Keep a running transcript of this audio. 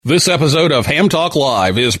This episode of Ham Talk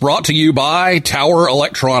Live is brought to you by Tower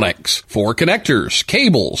Electronics. For connectors,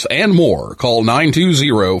 cables, and more, call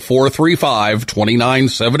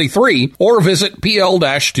 920-435-2973 or visit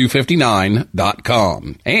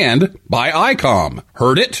pl-259.com. And by ICOM.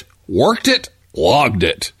 Heard it, worked it, logged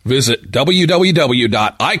it. Visit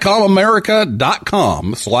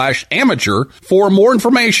www.icomamerica.com/amateur for more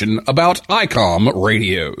information about ICOM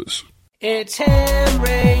radios. It's Ham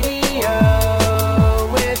Radio.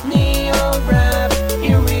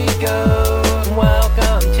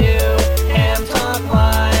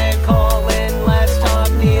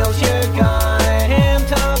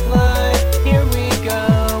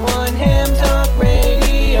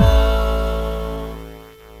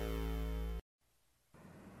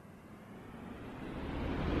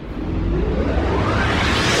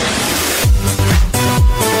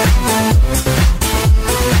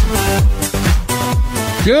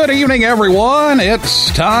 Good evening, everyone.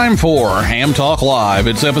 It's time for Ham Talk Live.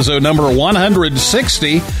 It's episode number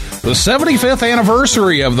 160, the 75th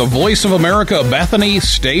anniversary of the Voice of America Bethany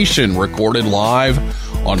station, recorded live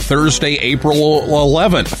on Thursday, April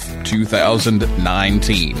 11th,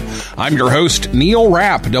 2019. I'm your host, Neil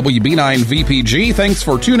Rapp, WB9VPG. Thanks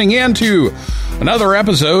for tuning in to another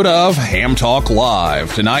episode of Ham Talk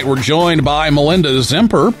Live. Tonight we're joined by Melinda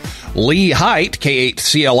Zemper, Lee Height,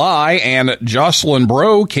 K8CLI, and Jocelyn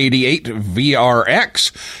Bro,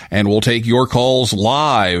 KD8VRX, and we'll take your calls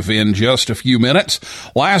live in just a few minutes.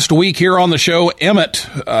 Last week here on the show, Emmett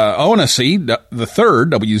Onassi, the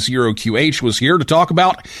third, W0QH, was here to talk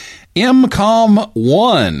about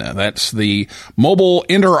MCOM-1. That's the mobile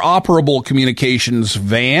interoperable communications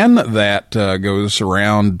van that goes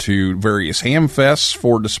around to various ham fests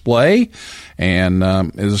for display and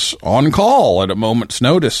is on call at a moment's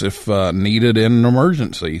notice if needed in an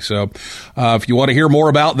emergency. So if you want to hear more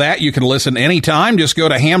about that, you can listen anytime. Just go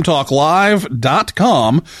to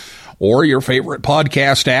hamtalklive.com or your favorite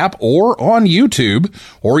podcast app, or on YouTube,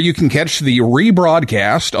 or you can catch the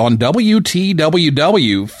rebroadcast on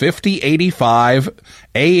WTWW 5085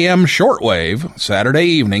 AM shortwave Saturday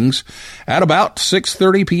evenings at about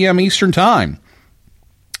 6:30 p.m. Eastern Time.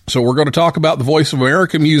 So we're going to talk about the Voice of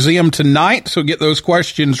America Museum tonight, so get those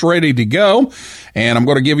questions ready to go. And I'm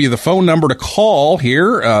going to give you the phone number to call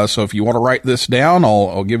here, so if you want to write this down,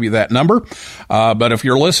 I'll give you that number. But if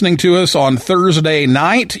you're listening to us on Thursday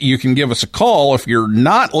night, you can give us a call. If you're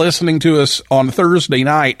not listening to us on Thursday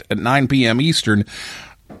night at 9 p.m. Eastern,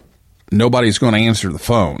 nobody's going to answer the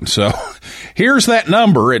phone. So here's that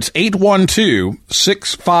number. It's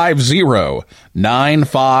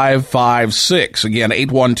 812-650-9556. Again,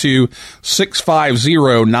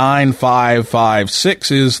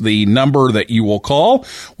 812-650-9556 is the number that you will call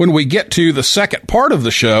when we get to the second part of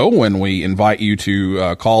the show, when we invite you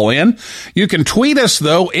to call in. You can tweet us,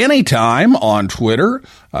 though, anytime on Twitter.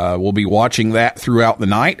 We'll be watching that throughout the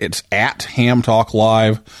night. It's at Ham Talk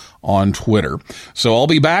Live on Twitter. So I'll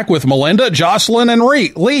be back with Melinda, Jocelyn, and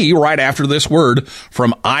Lee right after this word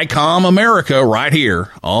from ICOM America right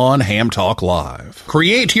here on Ham Talk Live.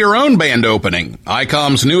 Create your own band opening.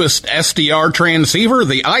 ICOM's newest SDR transceiver,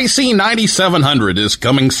 the IC9700, is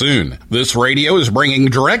coming soon. This radio is bringing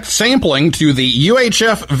direct sampling to the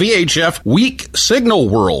UHF-VHF weak signal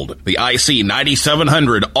world. The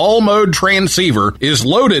IC9700 all-mode transceiver is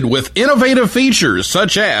loaded with innovative features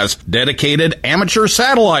such as dedicated amateur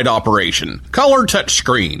satellite operation, color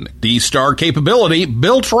touchscreen, D-Star capability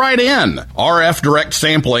built right in, RF direct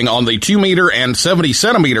sampling on the 2 meter and 70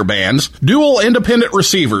 centimeter bands, dual independent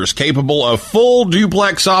receivers capable of full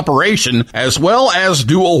duplex operation as well as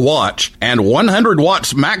dual watch, and 100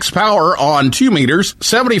 watts max power on 2 meters,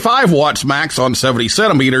 75 watts max on 70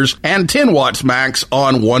 centimeters, and 10 watts max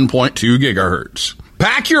on 1.2 gigahertz.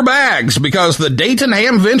 Pack your bags because the Dayton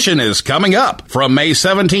Hamvention is coming up. From May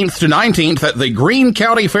 17th to 19th at the Greene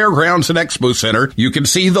County Fairgrounds and Expo Center, you can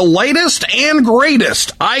see the latest and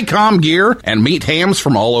greatest ICOM gear and meet hams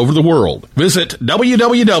from all over the world. Visit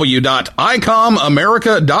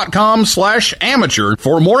www.icomamerica.com/amateur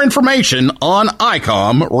for more information on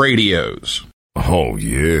ICOM radios. Oh,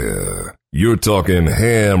 yeah. You're talking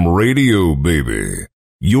ham radio, baby.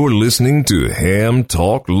 You're listening to Ham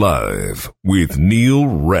Talk Live with Neil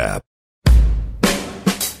Rapp.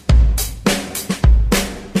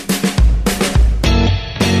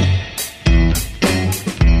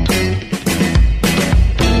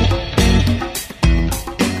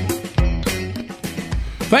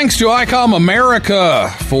 Thanks to ICOM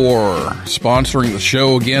America for sponsoring the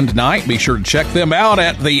show again tonight. Be sure to check them out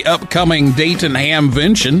at the upcoming Dayton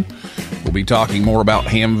Hamvention. We'll be talking more about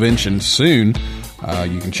Hamvention soon.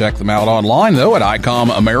 You can check them out online, though, at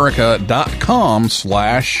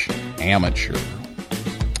icomamerica.com/amateur.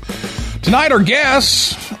 Tonight, our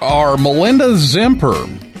guests are Melinda Zemper.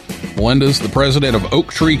 Melinda's the president of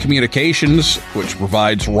Oak Tree Communications, which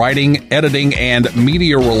provides writing, editing, and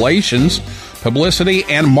media relations, publicity,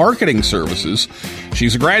 and marketing services.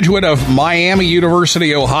 She's a graduate of Miami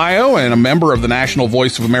University, Ohio, and a member of the National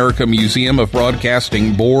Voice of America Museum of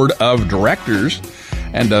Broadcasting Board of Directors,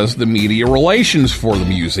 and does the media relations for the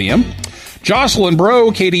museum. Jocelyn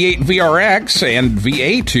Bro, KD8VRX and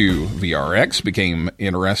VA2VRX, became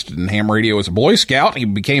interested in ham radio as a Boy Scout. He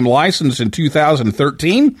became licensed in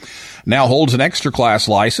 2013, now holds an extra class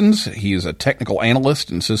license. He is a technical analyst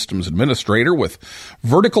and systems administrator with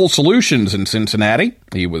Vertical Solutions in Cincinnati.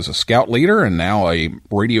 He was a scout leader and now a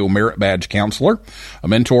radio merit badge counselor, a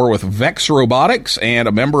mentor with Vex Robotics, and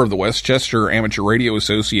a member of the Westchester Amateur Radio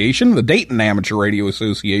Association, the Dayton Amateur Radio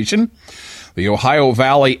Association, the Ohio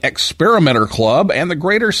Valley Experimenter Club, and the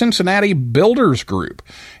Greater Cincinnati Builders Group.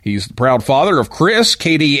 He's the proud father of Chris,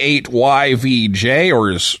 KD8YVJ,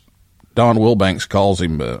 or as Don Wilbanks calls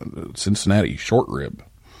him, Cincinnati Short Rib.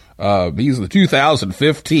 He's the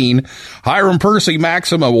 2015 Hiram Percy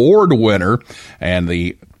Maxim Award winner and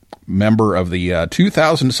the member of the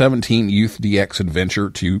 2017 Youth DX Adventure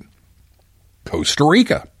to Costa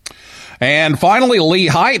Rica. And finally, Lee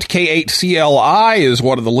Height, K8CLI, is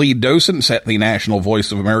one of the lead docents at the National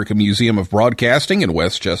Voice of America Museum of Broadcasting in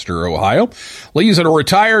Westchester, Ohio. Lee's a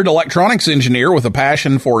retired electronics engineer with a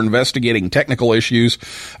passion for investigating technical issues,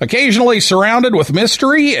 occasionally surrounded with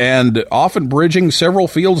mystery and often bridging several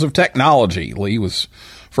fields of technology. Lee was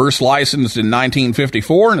first licensed in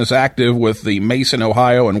 1954 and is active with the Mason,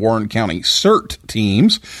 Ohio, and Warren County CERT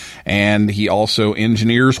teams. And he also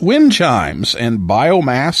engineers wind chimes and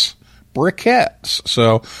biomass briquettes.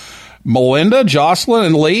 So, Melinda, Jocelyn,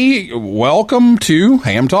 and Lee, welcome to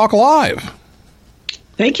Ham Talk Live.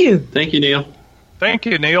 Thank you. Thank you, Neil. Thank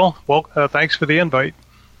you, Neil. Well, thanks for the invite.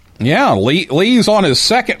 Yeah, Lee's on his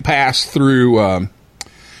second pass through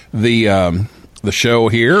the show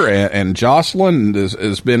here, and Jocelyn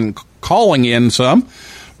has been calling in some.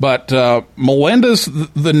 But Melinda's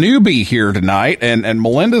the newbie here tonight, and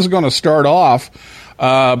Melinda's going to start off.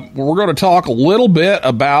 We're going to talk a little bit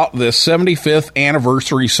about the 75th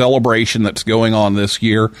anniversary celebration that's going on this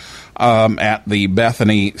year at the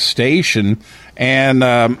Bethany station.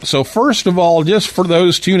 And so first of all, just for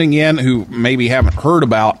those tuning in who maybe haven't heard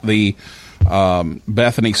about the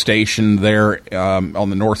Bethany station there on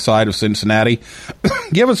the north side of Cincinnati,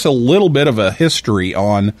 give us a little bit of a history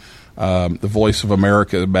on the Voice of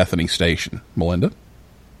America Bethany station. Melinda?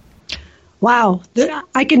 Wow.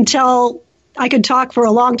 I can tell I could talk for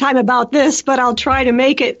a long time about this, but I'll try to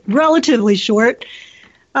make it relatively short.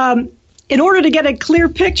 In order to get a clear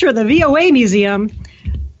picture of the VOA Museum,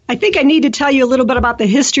 I think I need to tell you a little bit about the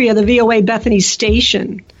history of the VOA Bethany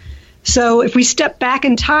station. So if we step back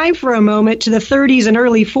in time for a moment to the 30s and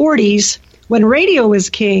early 40s, when radio was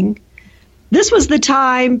king, this was the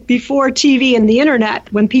time before TV and the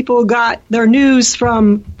internet, when people got their news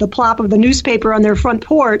from the plop of the newspaper on their front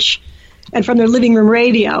porch and from their living room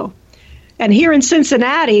radio. And here in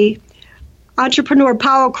Cincinnati, entrepreneur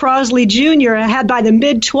Powell Crosley Jr. had by the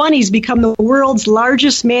mid-20s become the world's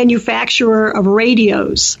largest manufacturer of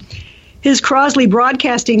radios. His Crosley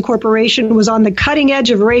Broadcasting Corporation was on the cutting edge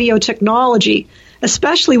of radio technology,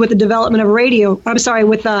 especially with the development of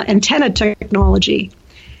antenna technology.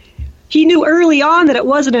 He knew early on that it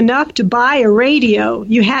wasn't enough to buy a radio.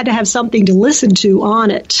 You had to have something to listen to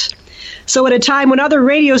on it. So at a time when other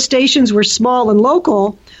radio stations were small and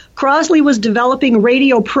local, Crosley was developing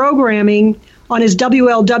radio programming on his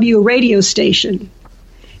WLW radio station.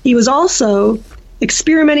 He was also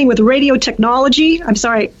experimenting with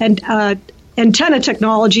antenna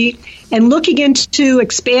technology, and looking into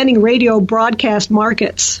expanding radio broadcast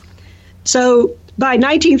markets. So by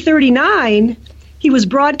 1939, he was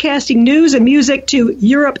broadcasting news and music to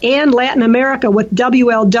Europe and Latin America with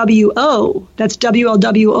WLWO. That's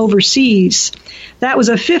WLW Overseas. That was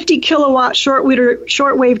a 50-kilowatt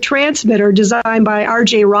shortwave transmitter designed by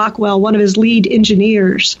R.J. Rockwell, one of his lead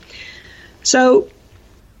engineers. So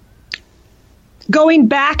going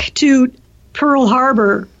back to Pearl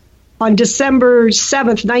Harbor on December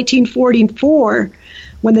 7th, 1944,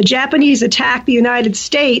 when the Japanese attacked the United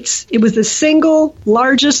States, it was the single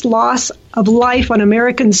largest loss of life on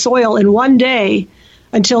American soil in one day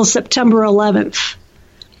until September 11th.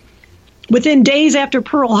 Within days after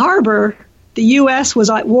Pearl Harbor, the U.S. was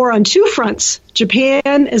at war on two fronts,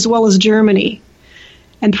 Japan as well as Germany.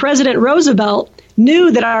 And President Roosevelt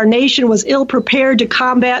knew that our nation was ill prepared to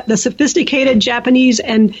combat the sophisticated Japanese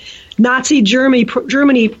and Nazi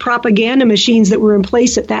Germany propaganda machines that were in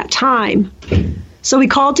place at that time. So we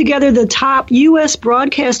called together the top U.S.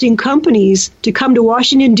 broadcasting companies to come to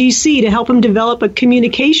Washington, D.C. to help him develop a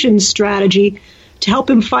communications strategy to help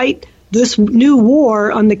him fight this new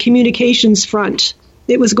war on the communications front.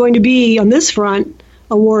 It was going to be, on this front,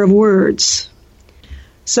 a war of words.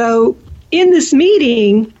 So in this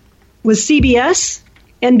meeting was CBS,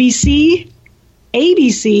 NBC,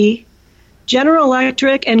 ABC, General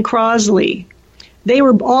Electric, and Crosley. They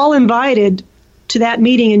were all invited to that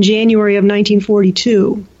meeting in January of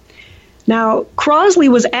 1942. Now, Crosley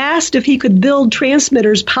was asked if he could build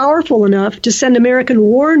transmitters powerful enough to send American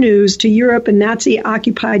war news to Europe and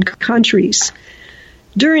Nazi-occupied countries.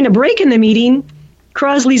 During a break in the meeting,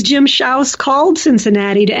 Crosley's Jim Schaus called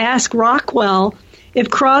Cincinnati to ask Rockwell if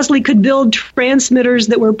Crosley could build transmitters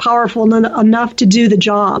that were powerful enough to do the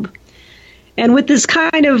job. And with this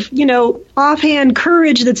kind of, offhand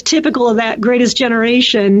courage that's typical of that greatest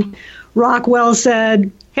generation, Rockwell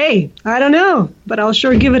said, "Hey, I don't know, but I'll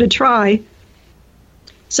sure give it a try."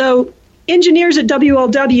 So engineers at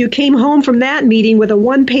WLW came home from that meeting with a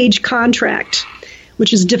one-page contract,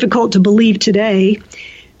 which is difficult to believe today.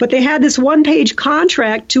 But they had this one-page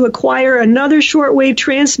contract to acquire another shortwave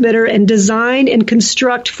transmitter and design and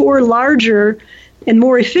construct 4 larger and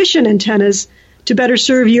more efficient antennas to better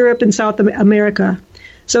serve Europe and South America.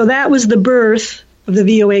 So that was the birth of the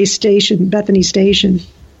VOA station, Bethany Station.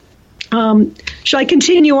 Shall I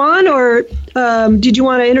continue on, or did you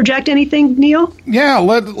want to interject anything, Neil? Yeah,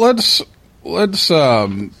 let's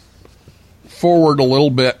forward a little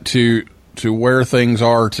bit to where things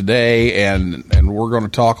are today, and we're going to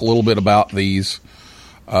talk a little bit about these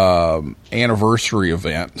anniversary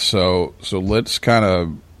events. So let's kind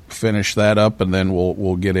of finish that up, and then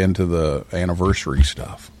we'll get into the anniversary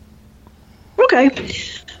stuff. Okay.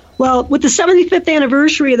 Well, with the 75th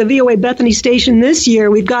anniversary of the VOA Bethany Station this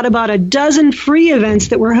year, we've got about a dozen free events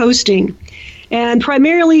that we're hosting. And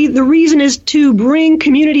primarily the reason is to bring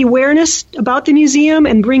community awareness about the museum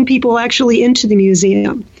and bring people actually into the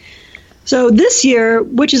museum. So this year,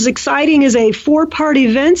 which is exciting, is a 4-part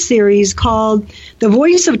event series called The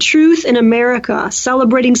Voice of Truth in America,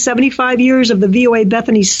 celebrating 75 years of the VOA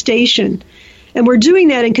Bethany Station. And we're doing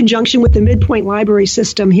that in conjunction with the Midpoint Library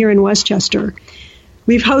System here in Westchester.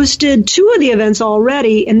 We've hosted 2 of the events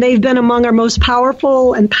already, and they've been among our most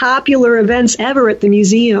powerful and popular events ever at the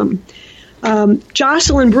museum.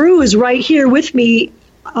 Jocelyn Brew is right here with me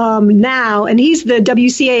now, and he's the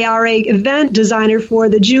WCARA event designer for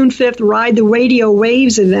the June 5th Ride the Radio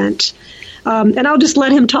Waves event. And I'll just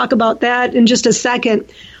let him talk about that in just a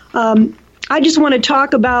second. I just want to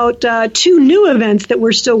talk about 2 new events that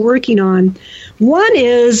we're still working on. One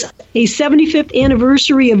is a 75th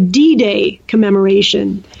anniversary of D-Day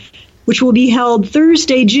commemoration, which will be held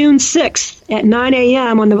Thursday, June 6th at 9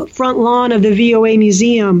 a.m. on the front lawn of the VOA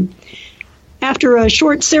Museum. After a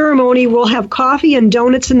short ceremony, we'll have coffee and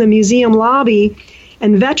donuts in the museum lobby,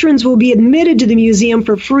 and veterans will be admitted to the museum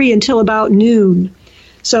for free until about noon.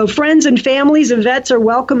 So friends and families of vets are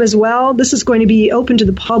welcome as well. This is going to be open to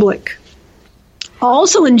the public.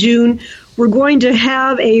 Also in June, we're going to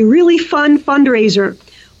have a really fun fundraiser.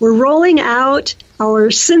 We're rolling out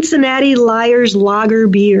our Cincinnati Liars Lager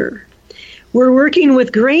beer. We're working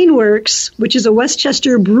with Grainworks, which is a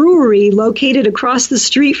Westchester brewery located across the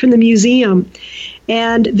street from the museum.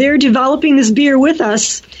 And they're developing this beer with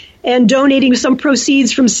us and donating some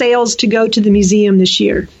proceeds from sales to go to the museum this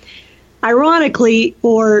year. Ironically,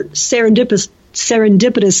 or serendipitously,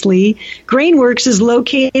 Grainworks is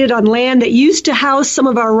located on land that used to house some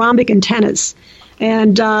of our rhombic antennas.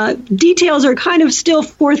 And details are kind of still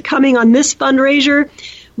forthcoming on this fundraiser.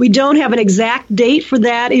 We don't have an exact date for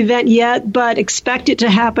that event yet, but expect it to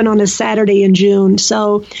happen on a Saturday in June.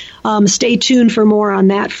 So stay tuned for more on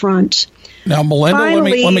that front. Now, Melinda,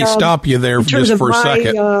 Finally, let me stop you there just for a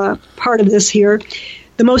second. Part of this here,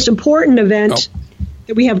 the most important event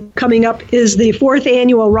that we have coming up is the 4th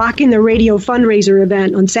annual Rocking the Radio fundraiser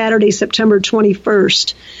event on Saturday, September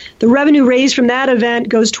 21st. The revenue raised from that event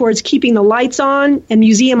goes towards keeping the lights on and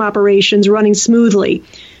museum operations running smoothly.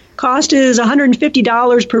 Cost is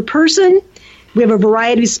 $150 per person. We have a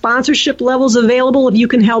variety of sponsorship levels available if you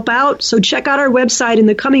can help out. So check out our website in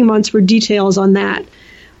the coming months for details on that.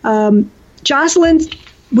 Jocelyn,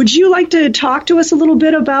 would you like to talk to us a little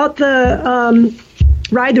bit about the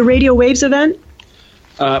Ride the Radio Waves event?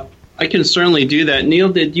 I can certainly do that. Neil,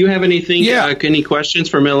 did you have anything? Yeah. Any questions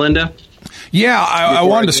for Melinda? Yeah, I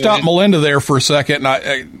wanted to stop Melinda there for a second, and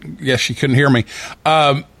I guess she couldn't hear me.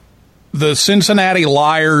 the Cincinnati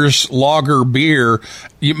Liars lager beer,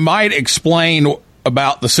 you might explain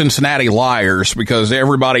about the Cincinnati Liars, because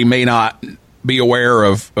everybody may not be aware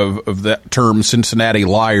of that term Cincinnati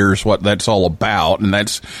Liars, what that's all about, and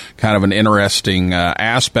that's kind of an interesting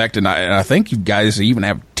aspect. And I think you guys even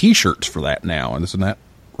have T-shirts for that now, isn't that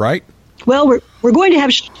right? Well, we're going to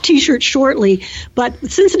have T-shirts shortly, but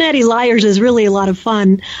Cincinnati Liars is really a lot of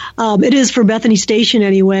fun. It is for Bethany Station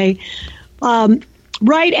anyway.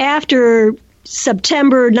 Right after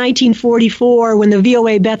September 1944, when the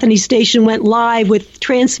VOA Bethany Station went live with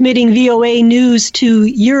transmitting VOA news to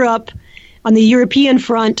Europe on the European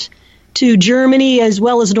front, to Germany as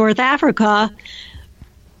well as North Africa,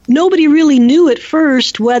 nobody really knew at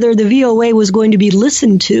first whether the VOA was going to be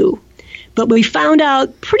listened to. But we found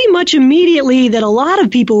out pretty much immediately that a lot of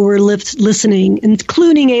people were listening,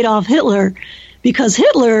 including Adolf Hitler, because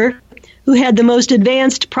Hitler, who had the most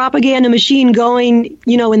advanced propaganda machine going,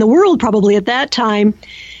 in the world probably at that time,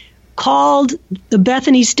 called the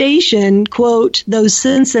Bethany Station, quote, those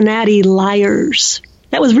Cincinnati liars.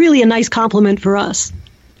 That was really a nice compliment for us.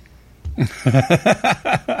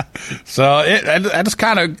 So I just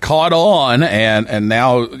kind of caught on, and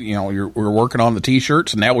now we're working on the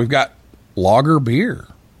T-shirts, and now we've got lager beer.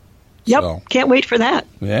 Yep, so, can't wait for that.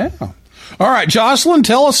 Yeah. All right, Jocelyn,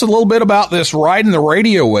 tell us a little bit about this riding the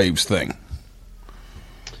radio waves thing.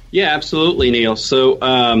 Yeah, absolutely, Neil.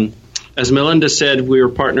 So, as Melinda said, we were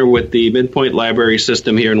partnered with the Midpoint Library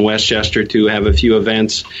System here in Westchester to have a few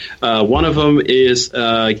events. One of them is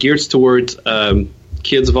geared towards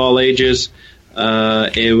kids of all ages,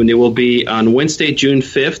 and it will be on Wednesday, June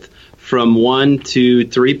 5th from 1 to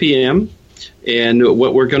 3 p.m., and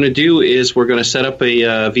what we're going to do is we're going to set up a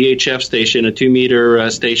VHF station, a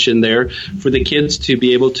 2-meter station there for the kids to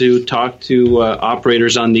be able to talk to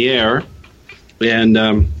operators on the air.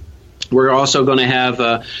 And we're also going to have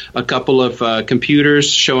a couple of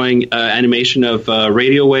computers showing animation of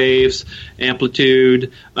radio waves,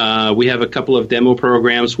 amplitude. We have a couple of demo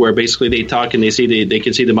programs where basically they talk and they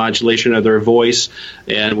can see the modulation of their voice.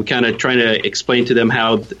 And we're kind of trying to explain to them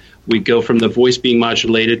how we go from the voice being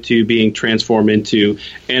modulated to being transformed into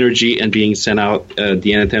energy and being sent out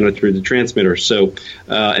the antenna through the transmitter. So,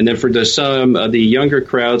 and then for some of the younger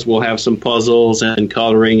crowds, we'll have some puzzles and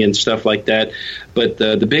coloring and stuff like that. But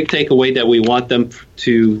the big takeaway that we want them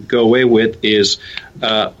to go away with is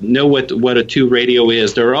know what a tube radio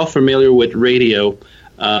is. They're all familiar with radio,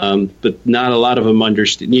 but not a lot of them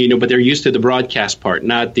understand. But they're used to the broadcast part,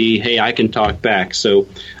 not the hey, I can talk back. So.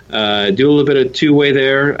 Do a little bit of two-way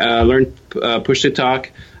there, learn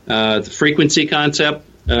push-to-talk, the frequency concept,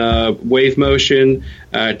 wave motion,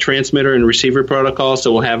 transmitter and receiver protocol.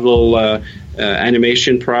 So we'll have a little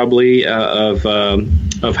animation probably of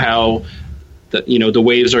how the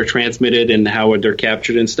waves are transmitted and how they're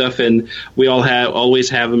captured and stuff. And we always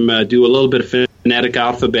have them do a little bit of phonetic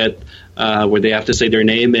alphabet where they have to say their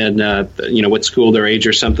name and what school, their age,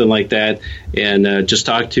 or something like that, and just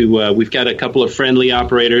talk to. We've got a couple of friendly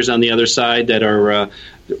operators on the other side that are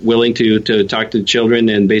willing to talk to children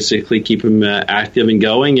and basically keep them active and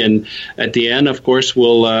going. And at the end, of course,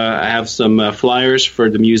 we'll have some flyers for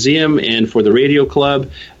the museum and for the radio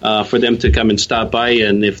club for them to come and stop by,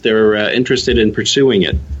 and if they're interested in pursuing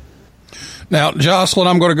it. Now, Jocelyn,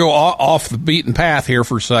 I'm going to go off the beaten path here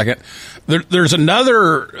for a second. There's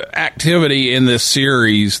another activity in this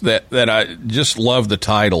series that I just love the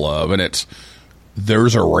title of, and it's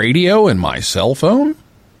There's a Radio in My Cell Phone.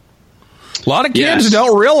 A lot of kids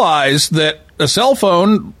don't realize that a cell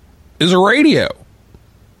phone is a radio.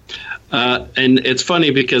 And it's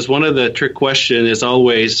funny because one of the trick questions is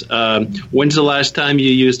always, when's the last time you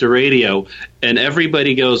used a radio? And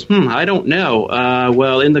everybody goes, I don't know.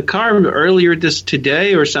 Well, in the car earlier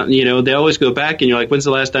today or something, they always go back and you're like, when's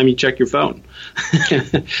the last time you checked your phone?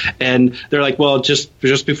 And they're like, well, just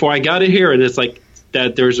before I got it here. And it's like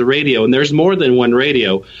that there's a radio, and there's more than one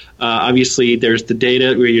radio. Obviously, there's the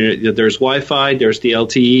data. There's Wi-Fi. There's the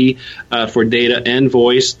LTE for data and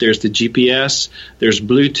voice. There's the GPS. There's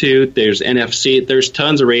Bluetooth. There's NFC. There's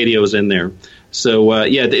tons of radios in there. So,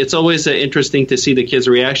 it's always interesting to see the kids'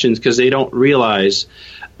 reactions because they don't realize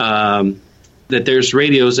that there's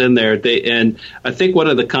radios in there. And I think one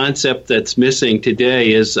of the concepts that's missing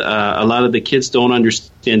today is a lot of the kids don't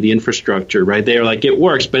understand the infrastructure, right? They're like, it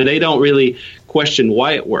works, but they don't really question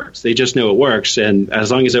why it works. They just know it works, and as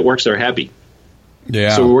long as it works, they're happy.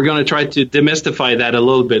 Yeah. So we're going to try to demystify that a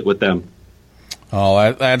little bit with them.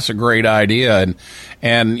 Oh, that's a great idea.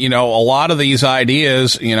 And a lot of these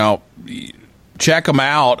ideas, check them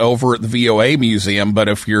out over at the VOA Museum. But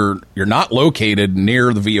if you're not located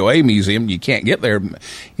near the VOA Museum, you can't get there.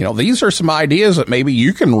 These are some ideas that maybe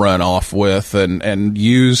you can run off with and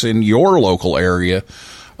use in your local area.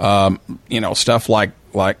 Stuff like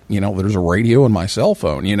there's a radio in my cell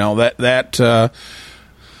phone.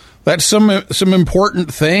 That's some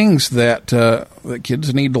important things that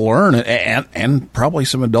kids need to learn, and probably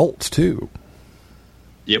some adults too.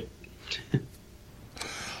 Yep.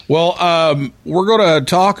 Well, we're going to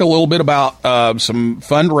talk a little bit about some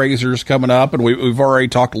fundraisers coming up, and we've already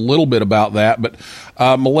talked a little bit about that. But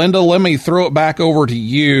Melinda, let me throw it back over to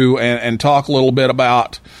you and talk a little bit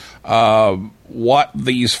about what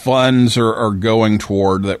these funds are going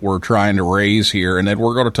toward that we're trying to raise here, and then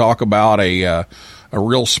we're going to talk about a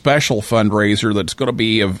real special fundraiser that's going to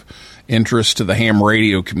be of interest to the ham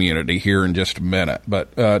radio community here in just a minute.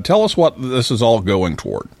 But tell us what this is all going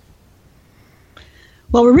toward.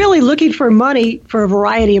 Well, we're really looking for money for a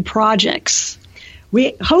variety of projects.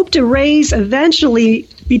 We hope to raise eventually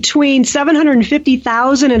between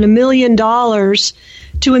 $750,000 and $1 million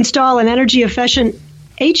to install an energy-efficient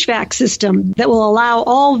HVAC system that will allow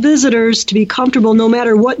all visitors to be comfortable no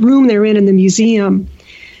matter what room they're in the museum.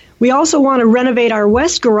 We also want to renovate our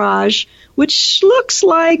west garage, which looks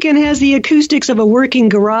like and has the acoustics of a working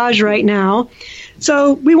garage right now.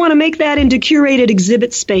 So we want to make that into curated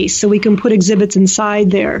exhibit space so we can put exhibits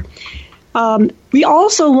inside there. We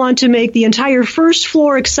also want to make the entire first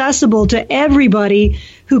floor accessible to everybody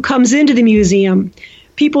who comes into the museum,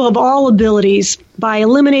 people of all abilities, by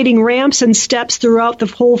eliminating ramps and steps throughout the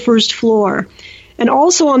whole first floor. And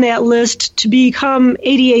also on that list, to become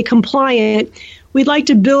ADA compliant, we'd like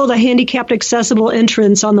to build a handicapped accessible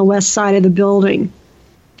entrance on the west side of the building.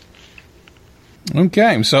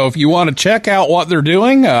 Okay, so if you want to check out what they're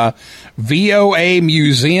doing,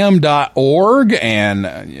 voamuseum.org, and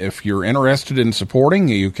if you're interested in supporting,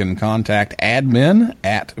 you can contact admin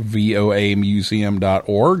at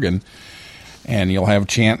voamuseum.org, and you'll have a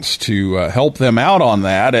chance to help them out on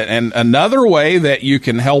that. And another way that you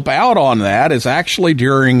can help out on that is actually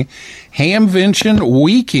during Hamvention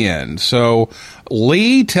Weekend. So,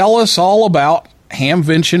 Lee, tell us all about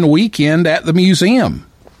Hamvention Weekend at the museum.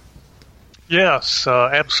 Yes,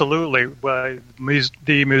 absolutely.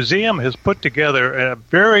 The museum has put together a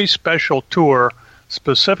very special tour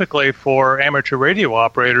specifically for amateur radio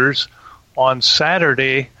operators on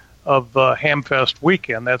Saturday of Hamfest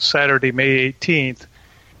weekend. That's Saturday, May 18th.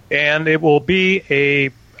 And it will be a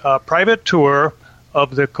private tour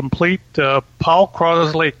of the complete Paul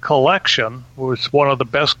Crosley collection, which is one of the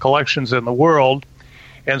best collections in the world.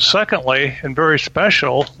 And secondly, and very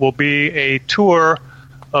special, will be a tour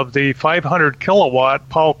of the 500 kilowatt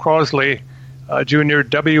Paul Crosley Jr.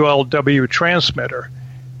 WLW transmitter.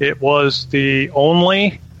 It was the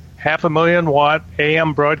only 500,000 watt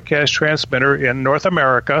AM broadcast transmitter in North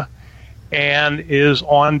America and is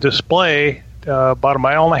on display about a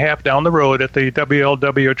mile and a half down the road at the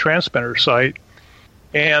WLW transmitter site.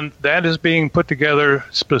 And that is being put together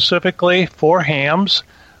specifically for hams.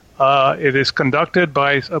 It is conducted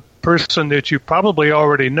by a person that you probably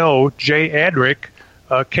already know, Jay Adrick,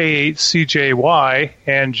 K8CJY,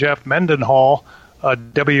 and Jeff Mendenhall,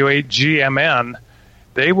 W8GMN.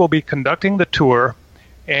 They will be conducting the tour,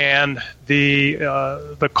 and the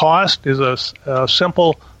cost is a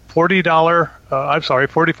simple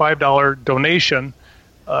 $45 donation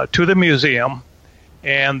to the museum,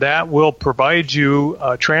 and that will provide you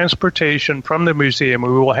transportation from the museum. We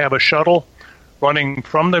will have a shuttle running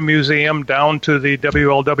from the museum down to the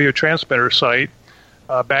WLW transmitter site,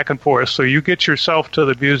 back and forth. So you get yourself to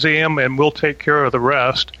the museum, and we'll take care of the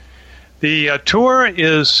rest. The tour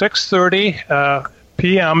is 6:30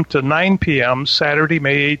 p.m. to 9 p.m. Saturday,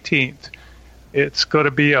 May 18th. It's going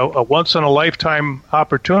to be a once-in-a-lifetime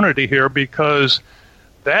opportunity here because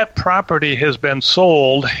that property has been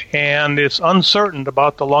sold, and it's uncertain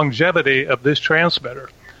about the longevity of this transmitter.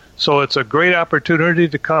 So it's a great opportunity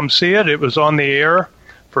to come see it. It was on the air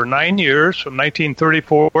for 9 years, from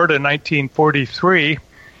 1934 to 1943,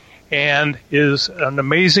 and is an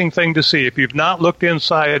amazing thing to see. If you've not looked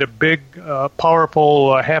inside a big,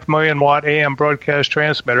 powerful 500,000 watt AM broadcast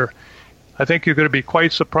transmitter, I think you're going to be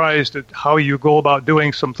quite surprised at how you go about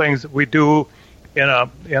doing some things that we do in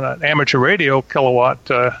an amateur radio kilowatt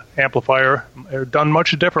amplifier. They're done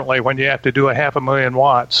much differently when you have to do 500,000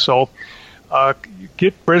 watts. So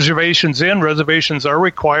get reservations in. Reservations are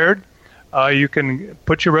required. You can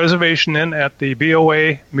put your reservation in at the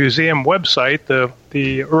VOA Museum website. The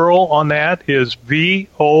URL on that is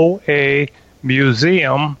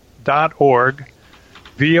voamuseum.org,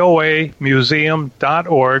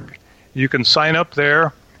 voamuseum.org. You can sign up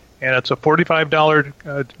there, and it's a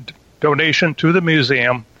 $45 donation to the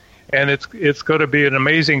museum. And it's going to be an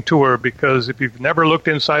amazing tour, because if you've never looked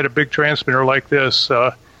inside a big transmitter like this,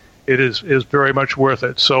 it is very much worth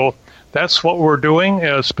it. So that's what we're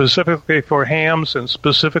doing specifically for hams and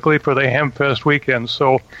specifically for the Hamfest weekend.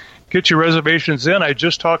 So get your reservations in. I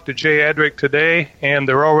just talked to Jay Adrick today, and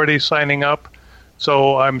they're already signing up.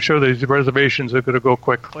 So I'm sure these reservations are going to go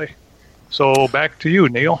quickly. So back to you,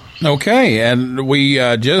 Neil. Okay, and we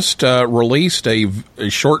just released a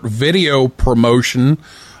short video promotion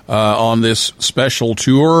on this special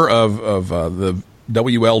tour of the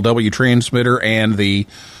WLW transmitter and the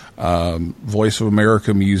Voice of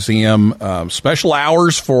America Museum special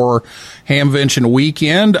hours for Hamvention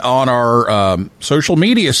Weekend on our social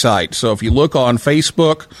media site. So if you look on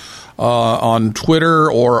Facebook, on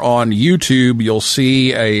Twitter, or on YouTube, you'll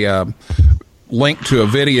see a link to a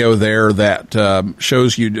video there that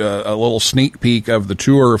shows you a little sneak peek of the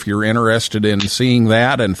tour if you're interested in seeing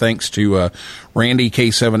that. And thanks to Randy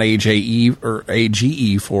K7AJE or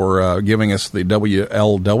AGE for giving us the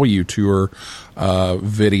WLW tour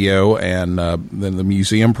video, and then the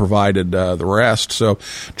museum provided the rest. So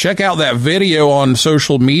check out that video on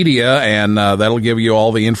social media, and that'll give you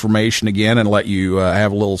all the information again and let you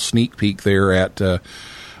have a little sneak peek there at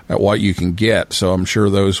what you can get. So I'm sure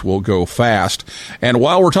those will go fast. And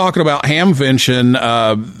while we're talking about Hamvention,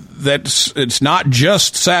 it's not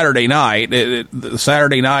just Saturday night.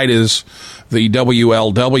 Saturday night is the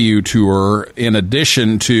WLW tour in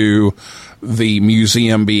addition to the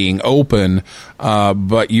museum being open,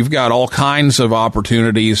 but you've got all kinds of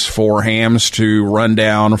opportunities for hams to run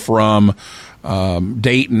down from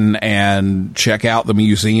Dayton and check out the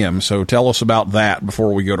museum. So tell us about that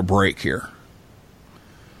before we go to break here.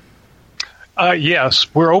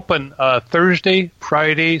 Yes, we're open Thursday,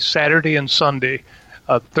 Friday, Saturday, and Sunday.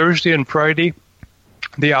 Thursday and Friday,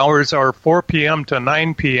 the hours are 4 p.m. to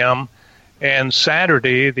 9 p.m., and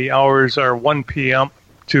Saturday, the hours are 1 p.m.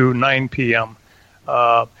 to 9 p.m.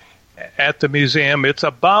 At the museum. It's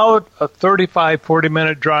about a 35,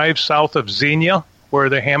 40-minute drive south of Xenia, where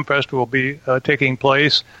the Hamfest will be taking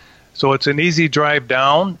place. So it's an easy drive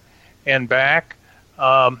down and back.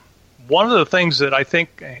 One of the things that I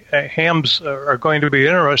think hams are going to be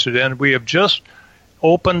interested in, we have just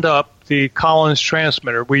opened up the Collins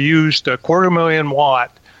transmitter. We used a 250,000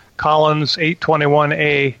 watt Collins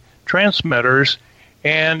 821A transmitters,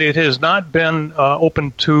 and it has not been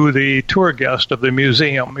open to the tour guest of the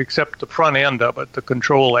museum, except the front end of it, the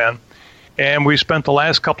control end. And we spent the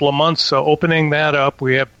last couple of months opening that up.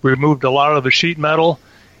 We have removed a lot of the sheet metal,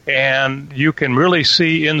 and you can really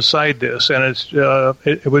see inside this. And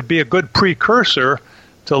it would be a good precursor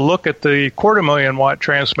to look at the 250,000 watt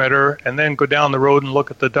transmitter and then go down the road and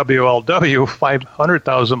look at the WLW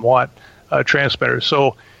 500,000 watt transmitter.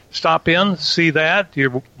 So stop in, see that.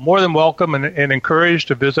 You're more than welcome and encouraged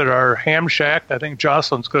to visit our ham shack. I think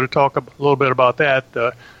Jocelyn's going to talk a little bit about that,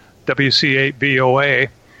 WC8VOA.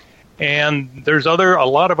 And there's a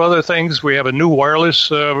lot of other things. We have a new wireless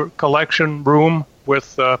collection room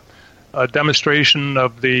with a demonstration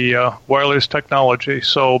of the wireless technology.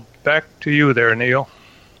 So back to you there, Neil.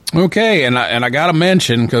 Okay, and I got to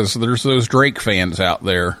mention, because there's those Drake fans out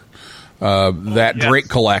there, that yes. Drake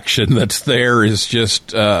collection that's there is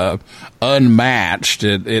just unmatched.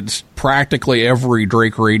 It's practically every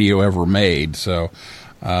Drake radio ever made, so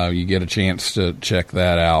you get a chance to check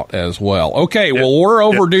that out as well. Okay, well, we're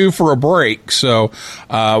overdue for a break, so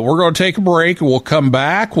we're going to take a break. We'll come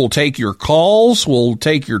back. We'll take your calls. We'll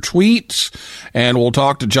take your tweets, and we'll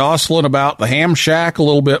talk to Jocelyn about the Ham Shack a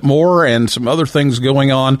little bit more and some other things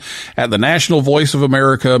going on at the National Voice of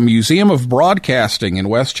America Museum of Broadcasting in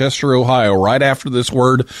Westchester, Ohio, right after this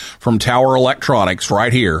word from Tower Electronics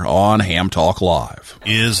right here on Ham Talk Live.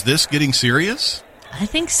 Is this getting serious? I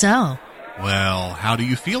think so. Well, how do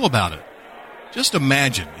you feel about it? Just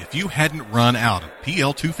imagine if you hadn't run out of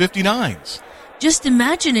PL259s. Just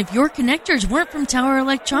imagine if your connectors weren't from Tower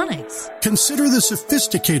Electronics. Consider the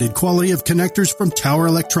sophisticated quality of connectors from Tower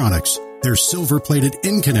Electronics. Their silver-plated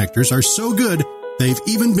end connectors are so good, they've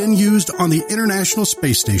even been used on the International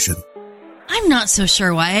Space Station. I'm not so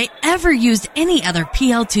sure why I ever used any other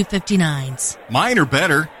PL259s. Mine are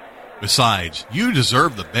better. Besides, you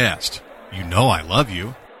deserve the best. You know I love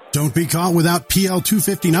you. Don't be caught without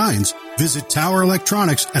PL259s. Visit Tower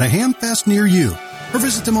Electronics at a Hamfest near you, or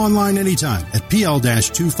visit them online anytime at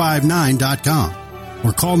pl-259.com,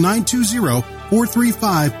 or call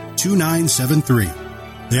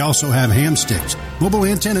 920-435-2973. They also have ham sticks, mobile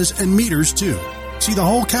antennas, and meters, too. See the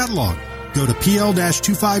whole catalog. Go to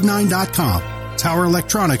pl-259.com. Tower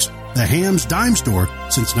Electronics, the ham's dime store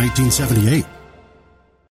since 1978.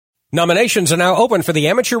 Nominations are now open for the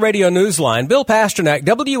Amateur Radio Newsline Bill Pasternak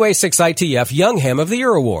WA6ITF Young Ham of the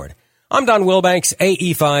Year Award. I'm Don Wilbanks,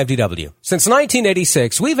 AE5DW. Since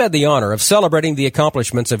 1986, we've had the honor of celebrating the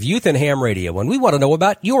accomplishments of youth in ham radio, and we want to know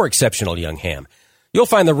about your exceptional young ham. You'll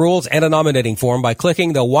find the rules and a nominating form by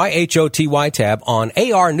clicking the YHOTY tab on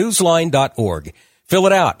arnewsline.org. Fill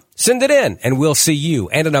it out, send it in, and we'll see you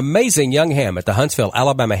and an amazing young ham at the Huntsville,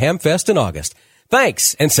 Alabama Ham Fest in August.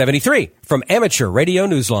 Thanks, and 73 from Amateur Radio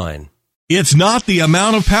Newsline. It's not the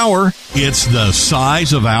amount of power, it's the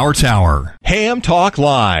size of our tower. Ham Talk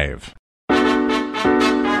Live.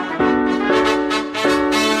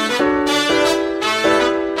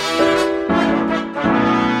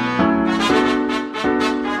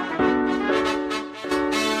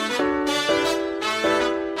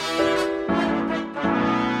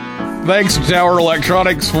 Thanks to Tower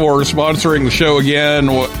Electronics for sponsoring the show again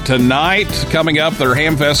tonight. Coming up, their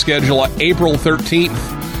Hamfest schedule April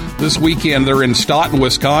 13th. This weekend, they're in Staunton,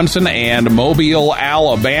 Wisconsin, and Mobile,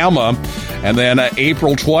 Alabama. And then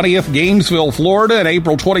April 20th, Gainesville, Florida, and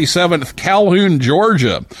April 27th, Calhoun,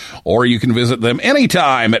 Georgia. Or you can visit them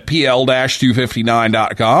anytime at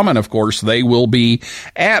pl-259.com. And, of course, they will be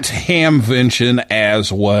at Hamvention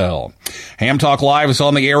as well. Ham Talk Live is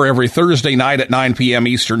on the air every Thursday night at 9 p.m.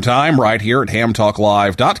 Eastern Time right here at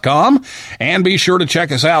hamtalklive.com. And be sure to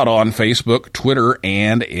check us out on Facebook, Twitter,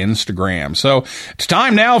 and Instagram. So it's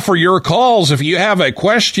time now for your calls. If you have a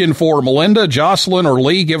question for Melinda, Jocelyn, or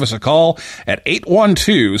Lee, give us a call at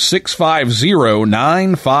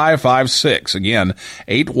 812-650-9556. Again,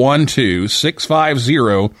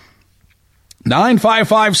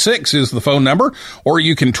 812-650-9556 is the phone number, or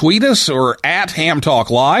you can tweet us or at Ham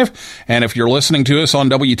Talk Live. And if you're listening to us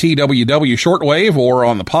on WTWW shortwave or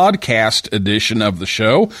on the podcast edition of the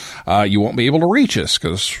show, you won't be able to reach us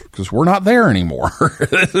because we're not there anymore.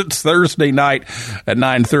 It's Thursday night at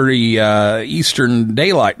 9:30 Eastern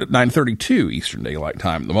Daylight, 9:32 Eastern Daylight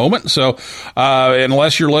Time at the moment. So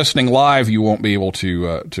unless you're listening live, you won't be able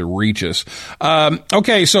to reach us.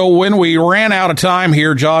 Okay, so when we ran out of time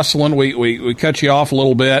here, Jocelyn, we cut you off a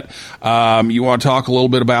little bit. You want to talk a little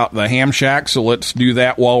bit about the Ham Shack, so let's do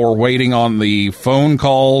that while we're waiting on the phone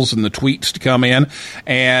calls and the tweets to come in.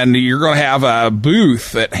 And you're going to have a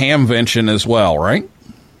booth at Hamvention as well, right?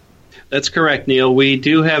 That's correct, Neil. We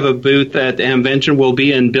do have a booth at Hamvention. We'll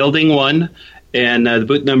be in Building 1, and the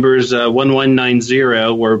booth number is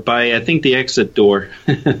 1190. We're by, I think, the exit door.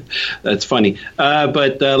 That's funny.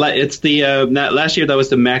 But it's the last year that was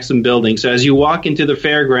the Maxim building. So as you walk into the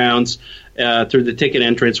fairgrounds, through the ticket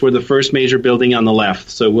entrance, we're the first major building on the left,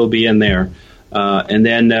 so we'll be in there. And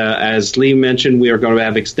then, as Lee mentioned, we are going to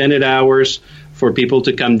have extended hours for people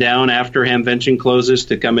to come down after Hamvention closes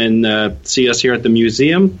to come and see us here at the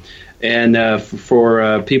museum. And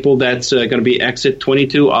for people that's going to be exit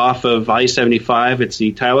 22 off of I-75, it's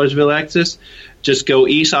the Tylersville exit. Just go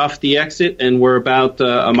east off the exit, and we're about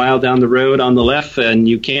a mile down the road on the left, and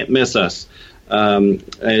you can't miss us.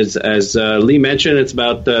 As Lee mentioned, it's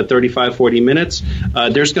about 35-40 minutes.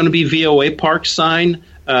 There's going to be VOA Park sign,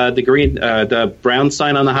 the brown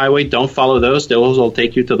sign on the highway. Don't follow those. Those will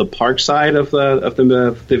take you to the park side of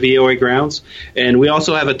the VOA grounds. And we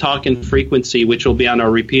also have a talk-in frequency, which will be on our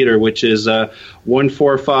repeater, which is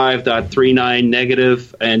 145.39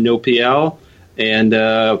 negative and no PL. And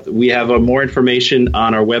we have more information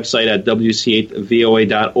on our website at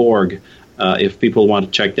wc8voa.org if people want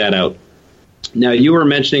to check that out. Now, you were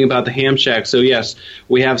mentioning about the Ham Shack. So, yes,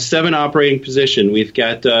 we have 7 operating positions. We've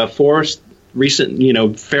got 4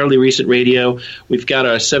 recent, fairly recent radio. We've got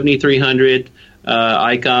a 7300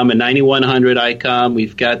 ICOM, a 9100 ICOM.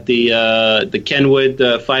 We've got the Kenwood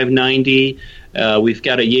 590. We've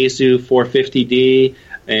got a Yaesu 450D.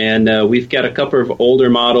 And we've got a couple of older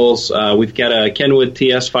models. We've got a Kenwood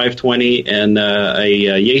TS 520 and a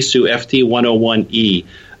Yaesu FT 101E.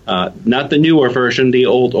 Not the newer version, the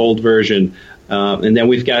old version. And then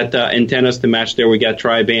we've got antennas to match there. We got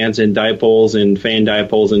tri-bands and dipoles and fan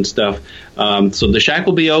dipoles and stuff. So the shack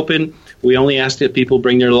will be open. We only ask that people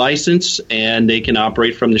bring their license, and they can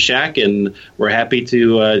operate from the shack. And we're happy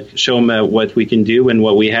to show them what we can do and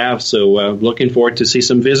what we have. So looking forward to see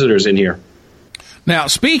some visitors in here. Now,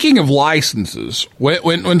 speaking of licenses,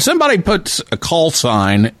 when somebody puts a call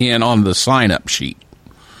sign in on the sign-up sheet,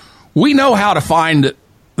 we know how to find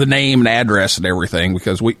the name and address and everything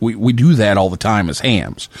because we do that all the time as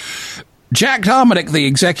hams. Jack Dominic, the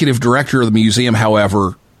executive director of the museum,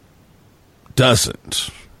 however, doesn't.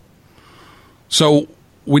 So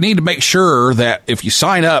we need to make sure that if you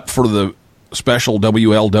sign up for the special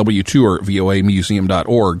WLW tour at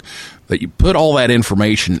voamuseum.org, that you put all that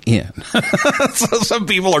information in. So some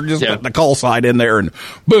people are just putting the call sign in there and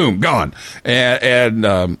boom, gone.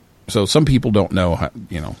 And so some people don't know how,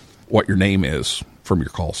 what your name is from your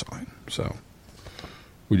call sign. So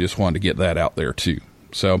we just wanted to get that out there too.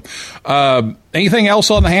 So anything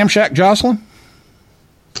else on the Ham Shack, Jocelyn?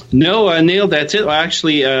 No, Neil, that's it. Well,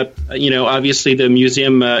 actually, obviously the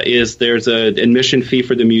museum there's an admission fee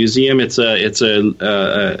for the museum. It's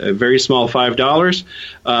a very small $5,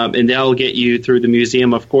 and that'll get you through the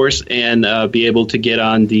museum, of course, and be able to get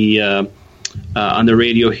on the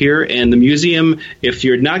radio here. And the museum, if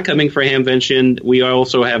you're not coming for Hamvention, we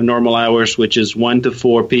also have normal hours, which is 1 to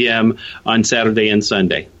 4 p.m. on Saturday and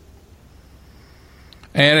Sunday.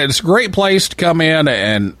 And it's a great place to come in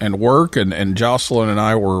and work. And Jocelyn and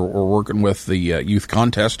I were working with the youth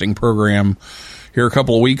contesting program here a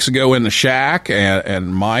couple of weeks ago in the Shack,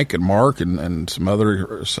 and Mike and Mark and some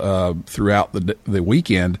others throughout the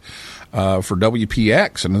weekend for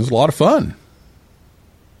WPX, and it was a lot of fun.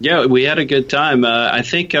 Yeah, we had a good time. I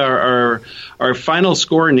think our final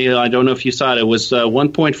score, Neil, I don't know if you saw it, it was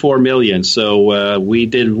 1.4 million. So we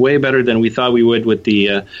did way better than we thought we would with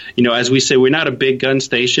the, as we say, we're not a big gun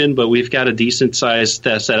station, but we've got a decent sized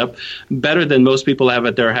setup, better than most people have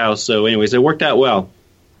at their house. So anyways, it worked out well.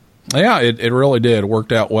 Yeah, it really did. It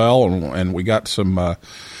worked out well, and we got some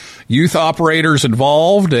youth operators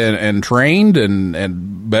involved and trained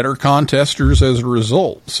and better contesters as a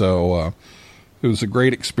result. So it was a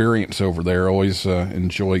great experience over there. Always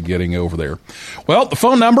enjoy getting over there. Well, the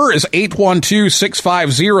phone number is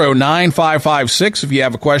 812-650-9556. If you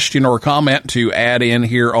have a question or a comment to add in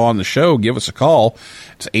here on the show, give us a call.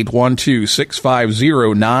 It's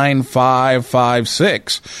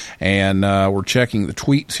 812-650-9556. And we're checking the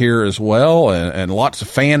tweets here as well, and lots of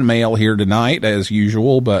fan mail here tonight, as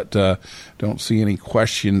usual, but don't see any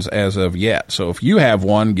questions as of yet. So if you have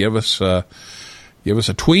one, give us a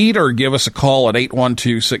tweet or give us a call at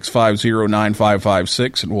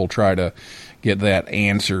 812-650-9556, and we'll try to get that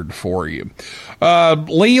answered for you.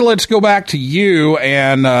 Lee, let's go back to you.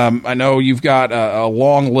 And I know you've got a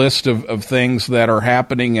long list of things that are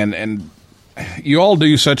happening, and you all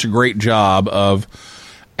do such a great job of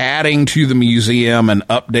adding to the museum and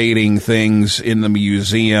updating things in the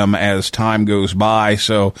museum as time goes by.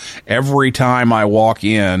 So every time I walk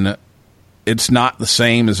in, it's not the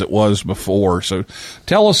same as it was before. So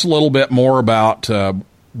tell us a little bit more about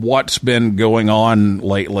what's been going on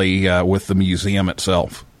lately with the museum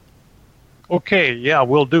itself. Okay, yeah,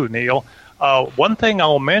 will do, Neil. One thing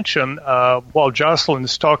I'll mention while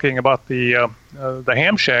Jocelyn's talking about the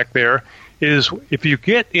Ham Shack there is if you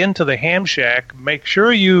get into the Ham Shack, make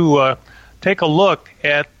sure you take a look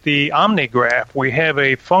at the Omnigraph. We have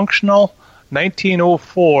a functional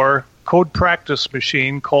 1904 code practice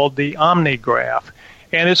machine called the Omnigraph,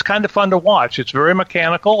 and it's kind of fun to watch. It's very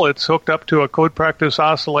mechanical. It's hooked up to a code practice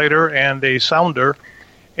oscillator and a sounder,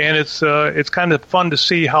 and it's kind of fun to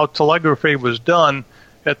see how telegraphy was done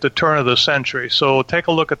at the turn of the century. So take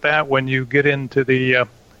a look at that when you get into the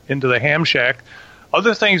Ham Shack.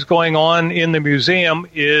 Other things going on in the museum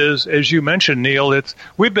is, as you mentioned, Neil,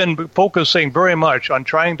 we've been focusing very much on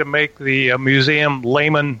trying to make the museum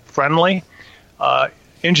layman friendly.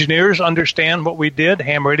 Engineers understand what we did.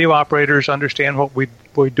 Ham radio operators understand what we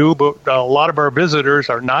do, but a lot of our visitors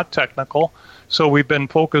are not technical, so we've been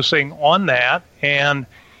focusing on that. And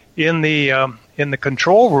in the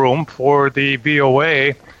control room for the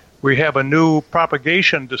VOA, we have a new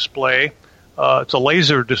propagation display. It's a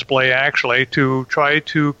laser display, actually, to try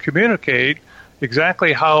to communicate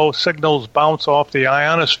exactly how signals bounce off the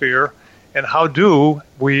ionosphere and how do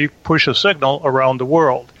we push a signal around the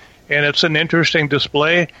world. And it's an interesting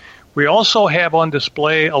display. We also have on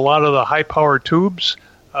display a lot of the high-power tubes.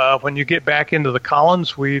 When you get back into the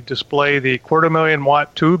Collins, we display the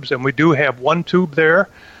 250,000-watt tubes, and we do have one tube there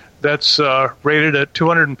that's rated at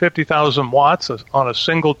 250,000 watts on a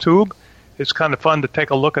single tube. It's kind of fun to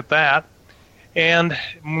take a look at that. And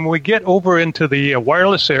when we get over into the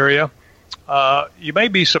wireless area, you may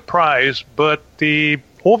be surprised, but the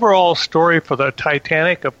overall story for the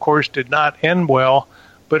Titanic, of course, did not end well.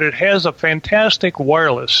 But it has a fantastic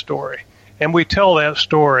wireless story, and we tell that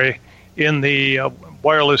story in the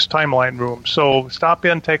wireless timeline room. So stop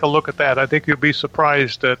in, take a look at that. I think you'll be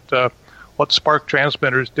surprised at what spark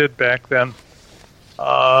transmitters did back then.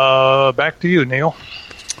 Back to you, Neil.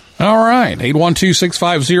 All right,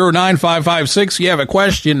 812-650-9556. You have a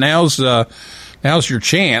question, now's your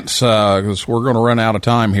chance, because we're going to run out of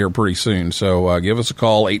time here pretty soon. So give us a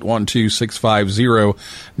call,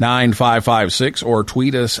 812-650-9556, or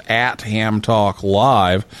tweet us at Ham Talk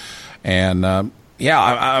Live. And I'm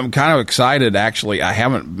kind of excited. Actually, I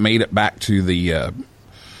haven't made it back to the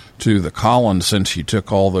Collins since you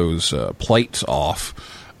took all those plates off,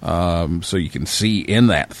 so you can see in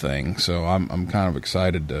that thing. So I'm kind of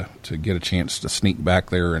excited to get a chance to sneak back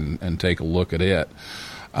there and take a look at it.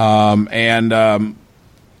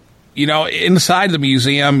 Inside the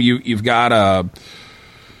museum, you've got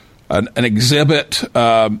an exhibit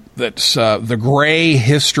that's the Gray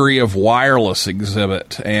History of Wireless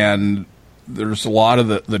exhibit, and there's a lot of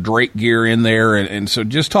the Drake gear in there, and so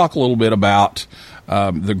just talk a little bit about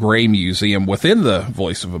the Gray Museum within the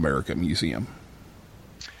Voice of America Museum.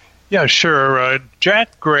 Yeah, sure.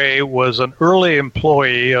 Jack Gray was an early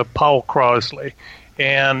employee of Powell Crosley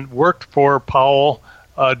and worked for Powell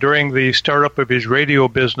during the startup of his radio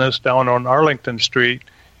business down on Arlington Street.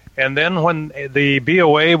 And then when the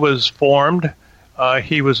VOA was formed,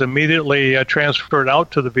 he was immediately transferred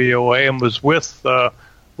out to the VOA and was with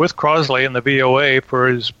Crosley in the VOA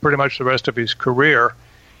for pretty much the rest of his career.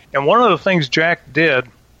 And one of the things Jack did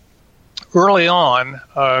early on,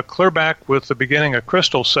 clear back with the beginning of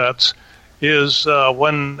crystal sets, is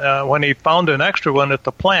when he found an extra one at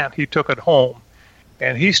the plant, he took it home.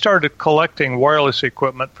 And he started collecting wireless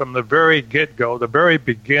equipment from the very get-go, the very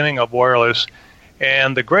beginning of wireless.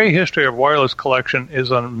 And the Gray History of Wireless collection is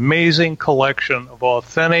an amazing collection of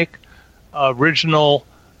authentic, original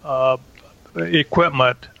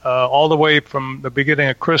equipment, all the way from the beginning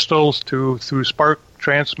of crystals through spark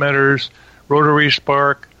transmitters, rotary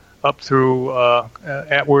spark, up through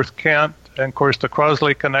Atworth Kent, and of course the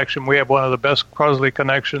Crosley connection. We have one of the best Crosley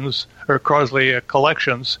connections or Crosley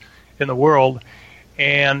collections in the world,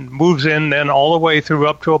 and moves in then all the way through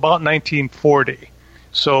up to about 1940.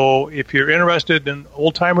 So if you're interested in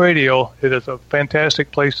old-time radio, it is a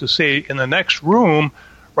fantastic place to see. In the next room,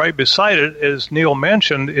 right beside it, as Neil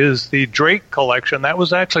mentioned, is the Drake collection. That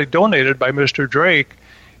was actually donated by Mr. Drake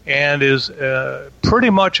and is pretty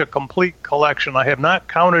much a complete collection. I have not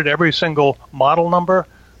counted every single model number,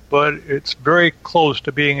 but it's very close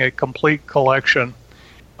to being a complete collection.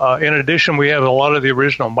 In addition, we have a lot of the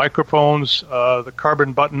original microphones, the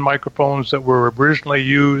carbon button microphones that were originally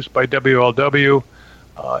used by WLW.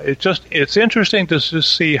 It's interesting to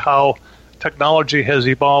just see how technology has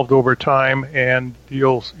evolved over time, and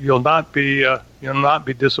you'll not be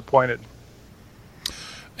disappointed.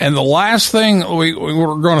 And the last thing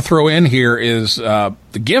we're going to throw in here is the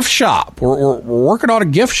gift shop. We're working on a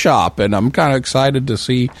gift shop, and I'm kind of excited to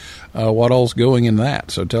see what all's going in that.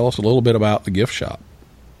 So tell us a little bit about the gift shop.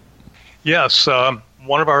 Yes,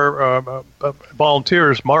 one of our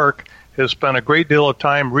volunteers, Mark, has spent a great deal of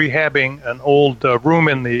time rehabbing an old room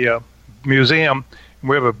in the museum.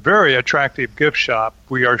 We have a very attractive gift shop.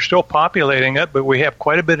 We are still populating it, but we have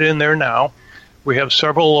quite a bit in there now. We have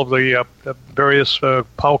several of the various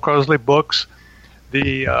Powell Crosley books.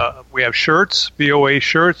 We have shirts, VOA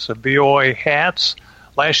shirts, and VOA hats.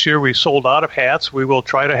 Last year we sold out of hats. We will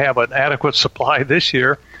try to have an adequate supply this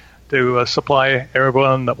year to supply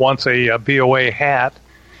everyone that wants a VOA hat.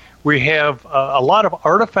 We have a lot of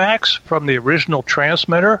artifacts from the original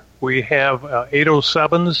transmitter. We have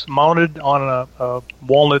 807s mounted on a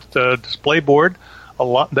walnut display board.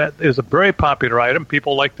 That is a very popular item.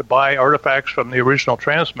 People like to buy artifacts from the original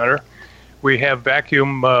transmitter. We have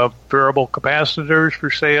vacuum variable capacitors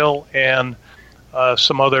for sale and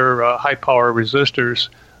some other high power resistors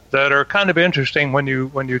that are kind of interesting when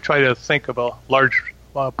you try to think of a large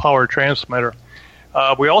power transmitter.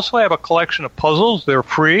 We also have a collection of puzzles. They're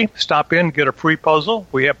free. Stop in, get a free puzzle.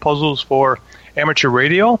 We have puzzles for amateur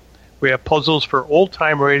radio. We have puzzles for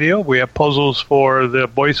old-time radio. We have puzzles for the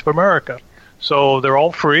Voice of America. So they're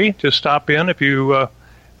all free. Just stop in. If you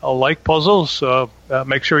like puzzles,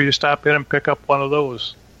 make sure you stop in and pick up one of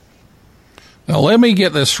those. Now, let me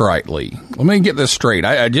get this right, Lee. Let me get this straight.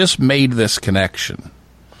 I just made this connection.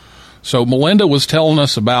 So Melinda was telling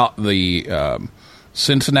us about the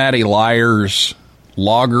Cincinnati Liars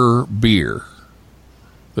lager beer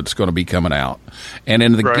that's going to be coming out. And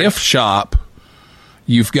in the gift shop,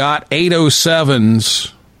 you've got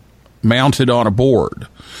 807s mounted on a board.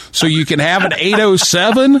 So you can have an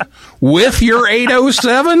 807 with your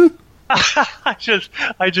 807? I just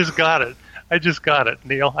got it. I just got it,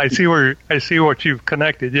 Neil. I see what you've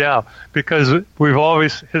connected. Yeah, because we've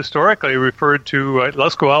always historically referred to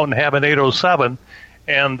let's go out and have an 807,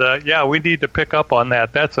 and we need to pick up on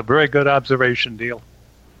that. That's a very good observation, Neil.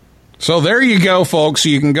 So there you go, folks.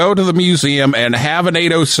 You can go to the museum and have an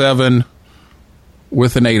 807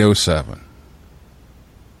 with an 807.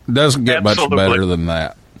 Doesn't get much better than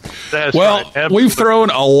that. That's well, right. We've thrown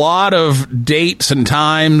a lot of dates and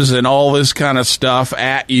times and all this kind of stuff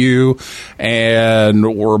at you,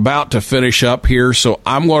 and we're about to finish up here, so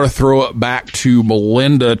I'm going to throw it back to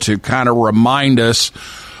Melinda to kind of remind us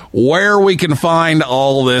where we can find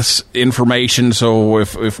all this information. So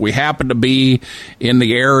if we happen to be in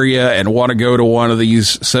the area and want to go to one of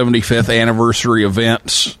these 75th anniversary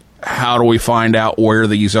events, how do we find out where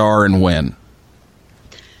these are and when?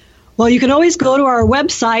 Well, you can always go to our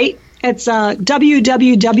website. It's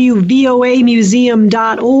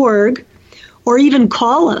www.voamuseum.org, or even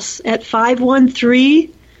call us at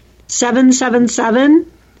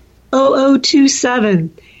 513-777-0027.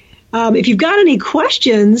 If you've got any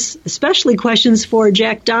questions, especially questions for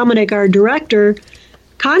Jack Dominic, our director,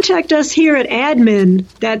 contact us here at admin,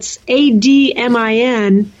 that's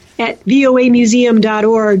ADMIN, at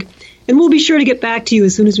voamuseum.org, and we'll be sure to get back to you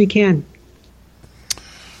as soon as we can.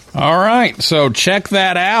 All right, so check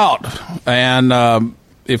that out. And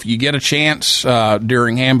if you get a chance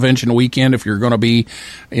during Hamvention weekend, if you're going to be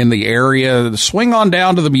in the area, swing on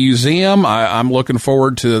down to the museum. I'm looking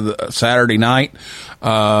forward to the Saturday night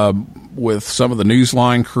with some of the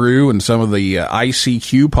Newsline crew and some of the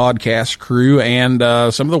ICQ podcast crew and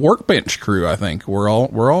some of the Workbench crew. I think we're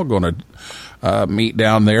all going to meet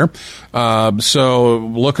down there. So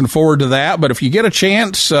looking forward to that. But if you get a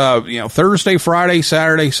chance, Thursday, Friday,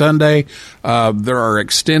 Saturday, Sunday, there are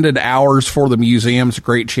extended hours for the museum. It's a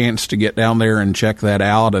great chance to get down there and check that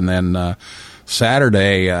out. And then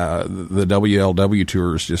Saturday, the WLW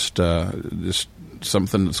tour is just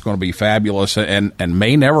something that's going to be fabulous and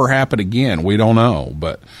may never happen again. We don't know,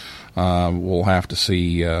 but we'll have to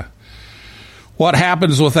see what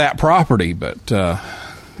happens with that property. But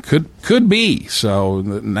could be. So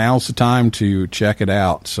now's the time to check it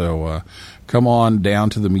out. So come on down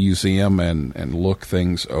to the museum and look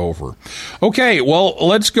things over. Okay, well,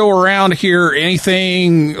 let's go around here.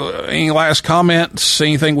 Any last comments?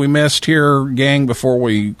 Anything we missed here, gang, before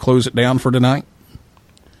we close it down for tonight?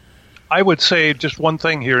 I would say just one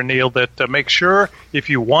thing here, Neil, that make sure if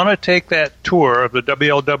you want to take that tour of the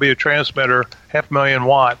WLW transmitter, 500,000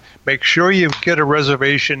 watt, make sure you get a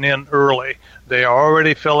reservation in early. They are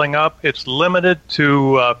already filling up. It's limited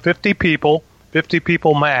to 50 people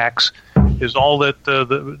max is all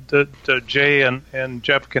that Jay and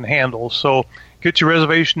Jeff can handle. So get your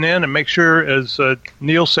reservation in and make sure, as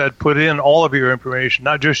Neil said, put in all of your information,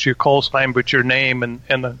 not just your call sign, but your name, and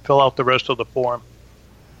fill out the rest of the form.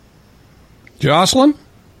 Jocelyn?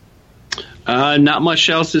 Not much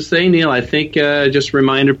else to say, Neil. I think just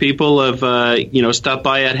reminder people of, stop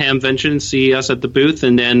by at Hamvention, see us at the booth,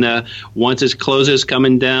 and then once it closes,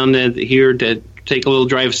 coming down here to take a little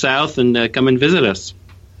drive south and come and visit us.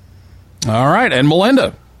 All right. And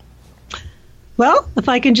Melinda? Well, if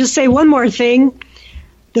I can just say one more thing.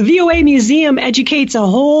 The VOA Museum educates a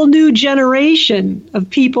whole new generation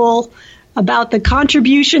of people about the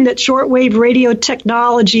contribution that shortwave radio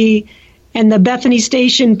technology and the Bethany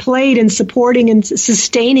Station played in supporting and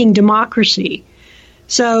sustaining democracy.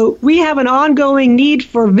 So we have an ongoing need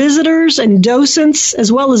for visitors and docents as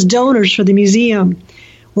well as donors for the museum.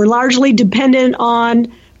 We're largely dependent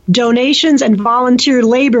on donations and volunteer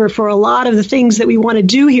labor for a lot of the things that we want to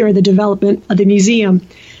do here in the development of the museum.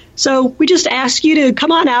 So we just ask you to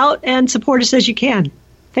come on out and support us as you can.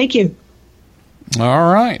 Thank you.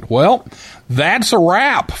 All right. Well, that's a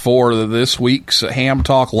wrap for this week's Ham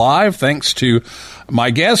Talk Live. Thanks to my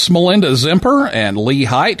guests, Melinda Zimper and Lee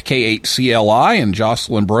Height, K8CLI, and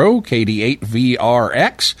Jocelyn Bro,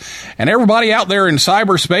 KD8VRX, and everybody out there in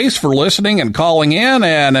cyberspace for listening and calling in,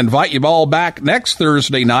 and invite you all back next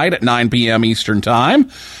Thursday night at 9 p.m. Eastern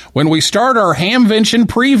Time when we start our Hamvention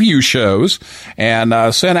preview shows, and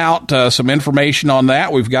sent out some information on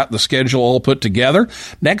that. We've got the schedule all put together.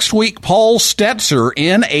 Next week, Paul Stetzer,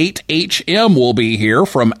 N8HM, will be here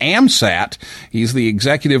from AMSAT. He's the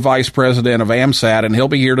Executive Vice President of AMSAT, and he'll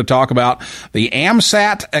be here to talk about the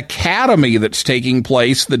AMSAT Academy that's taking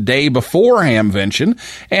place the day before Hamvention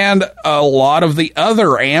and a lot of the other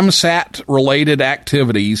AMSAT-related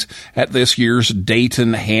activities at this year's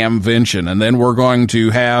Dayton Hamvention. And then we're going to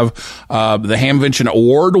have the Hamvention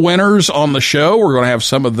Award winners on the show. We're going to have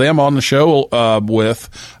some of them on the show with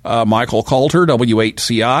Michael Coulter,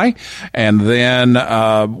 W8CI. And then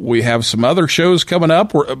we have some other shows coming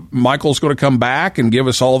up where Michael's going to come back and give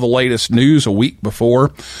us all the latest news a week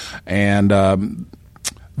before. And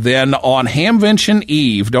then on Hamvention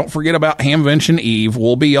Eve, don't forget about Hamvention Eve.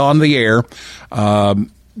 We'll be on the air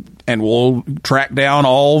and we'll track down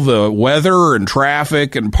all the weather and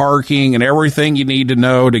traffic and parking and everything you need to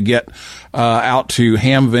know to get out to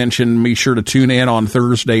Hamvention. Be sure to tune in on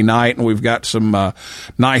Thursday night, and we've got some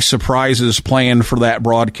nice surprises planned for that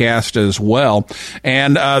broadcast as well.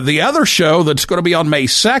 And the other show that's going to be on May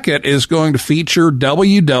 2nd is going to feature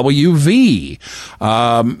WWV.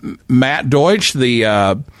 Matt Deutsch,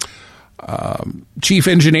 the chief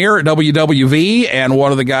engineer at WWV, and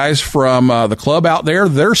one of the guys from the club out there,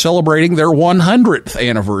 they're celebrating their 100th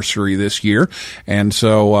anniversary this year. And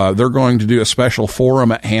so they're going to do a special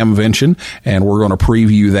forum at Hamvention, and we're going to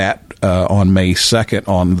preview that on May 2nd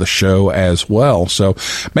on the show as well. So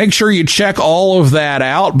make sure you check all of that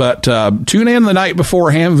out, but tune in the night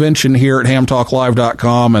before Hamvention here at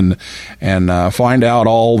hamtalklive.com and find out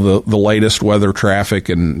all the latest weather, traffic,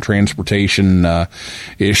 and transportation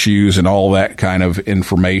issues and all that kind of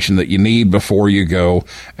information that you need before you go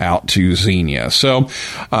out to Xenia. So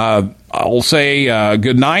I'll say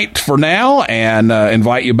good night for now and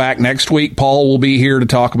invite you back next week. Paul will be here to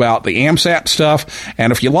talk about the AMSAT stuff.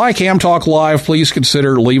 And if you like Ham Talk Live, please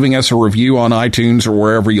consider leaving us a review on iTunes or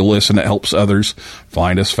wherever you listen. It helps others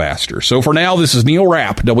find us faster. So for now, this is Neil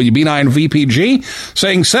Rapp, WB9VPG,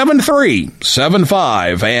 saying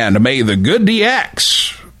 7375, and may the good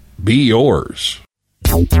DX be yours.